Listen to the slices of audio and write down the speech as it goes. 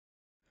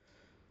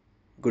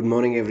Good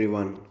morning,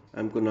 everyone.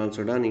 I'm Kunal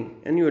Sodani,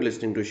 and you are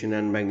listening to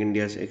Shinhan Bank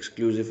India's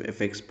exclusive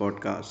FX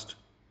podcast.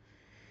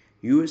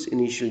 US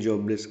initial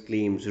jobless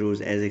claims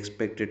rose as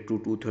expected to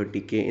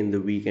 230K in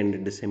the week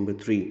ended December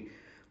 3,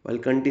 while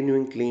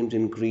continuing claims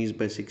increased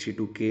by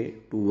 62K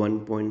to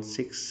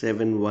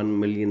 1.671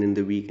 million in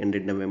the week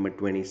ended November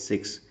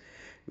 26,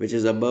 which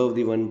is above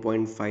the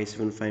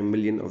 1.575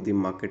 million of the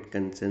market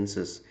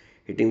consensus,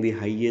 hitting the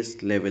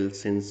highest level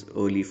since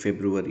early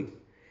February.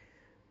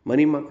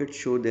 Money markets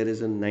show there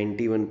is a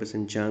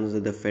 91% chance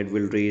that the Fed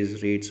will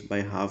raise rates by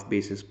half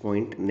basis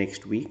point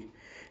next week,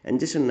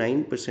 and just a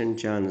 9%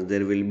 chance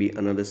there will be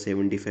another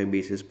 75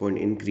 basis point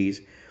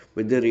increase,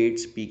 with the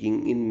rates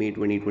peaking in May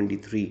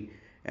 2023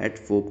 at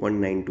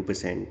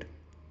 4.92%.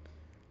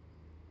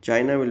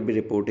 China will be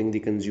reporting the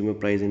consumer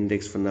price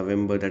index for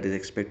November that is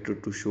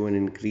expected to show an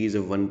increase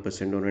of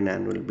 1% on an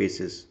annual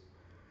basis.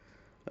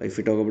 If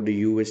we talk about the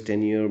US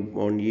 10-year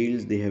bond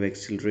yields, they have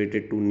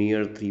accelerated to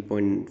near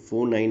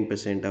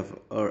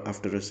 3.49%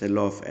 after a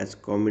sell-off as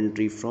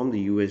commentary from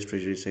the US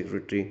Treasury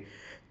Secretary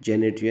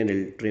Janet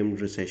Yellen trimmed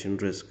recession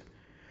risk.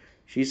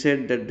 She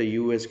said that the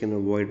US can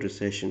avoid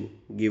recession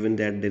given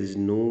that there is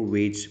no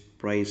wage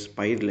price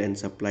spiral and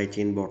supply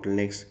chain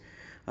bottlenecks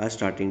are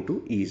starting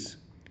to ease.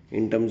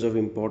 In terms of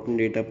important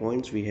data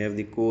points, we have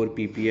the core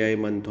PPI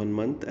month on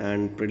month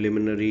and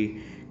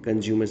preliminary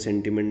consumer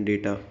sentiment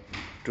data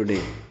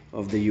today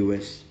of the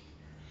US.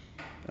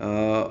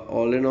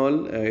 All in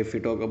all, if we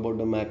talk about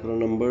the macro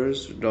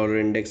numbers, dollar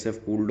index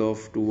have cooled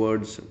off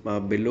towards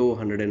below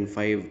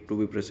 105 to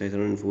be precise,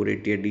 around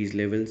 480 at these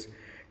levels.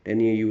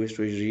 10-year US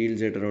Treasury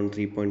yields at around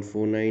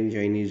 3.49,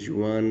 Chinese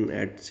yuan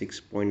at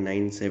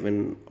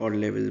 6.97 odd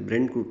levels.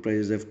 Brent crude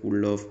prices have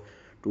cooled off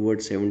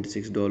towards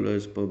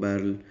 $76 per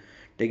barrel.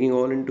 Taking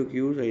all into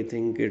cues, I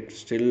think it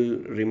still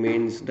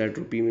remains that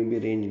rupee may be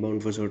range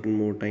bound for certain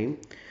more time.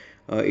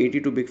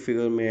 82 big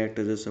figure may act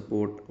as a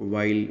support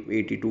while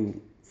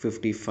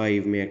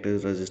 82.55 may act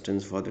as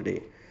resistance for the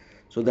day.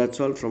 So that's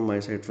all from my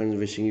side, friends.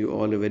 Wishing you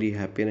all a very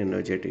happy and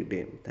energetic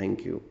day.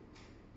 Thank you.